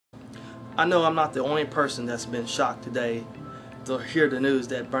I know I'm not the only person that's been shocked today to hear the news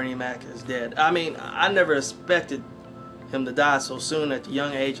that Bernie Mac is dead. I mean, I never expected him to die so soon at the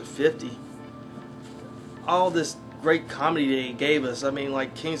young age of 50. All this great comedy that he gave us, I mean,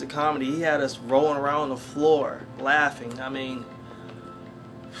 like Kings of Comedy, he had us rolling around on the floor laughing. I mean,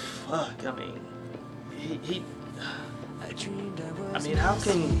 fuck, I mean, I mean, how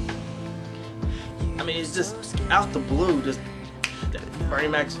can, I mean, it's just out the blue, just Bernie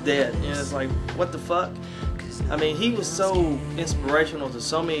Mac's dead, and it's like, what the fuck? I mean, he was so inspirational to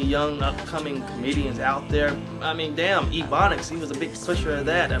so many young upcoming comedians out there. I mean, damn, Ebonics, he was a big pusher of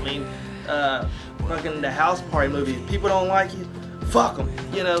that. I mean, fucking the House Party movie, people don't like you, fuck him,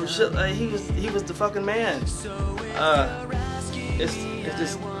 you know, shit, he was the fucking man. It's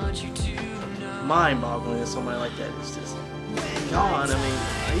just mind-boggling that somebody like that is just gone. I mean,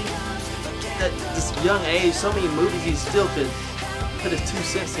 at this young age, so many movies he still could put his 2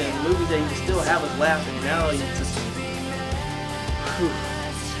 cents in, movies that he can still have us laughing. Now he just, whew,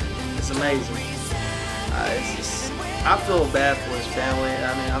 it's amazing. It's just, I feel bad for his family.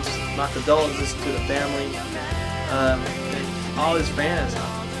 I mean, I'm just, my condolences to the family, and all his fans.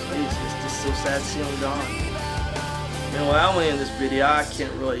 It's just so sad to see him gone. Anyway, I'll end this video. I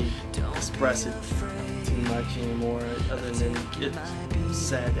can't really express it too much anymore, other than it's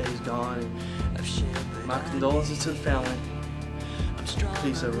sad that he's gone. And my condolences to the family.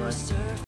 Peace, everyone.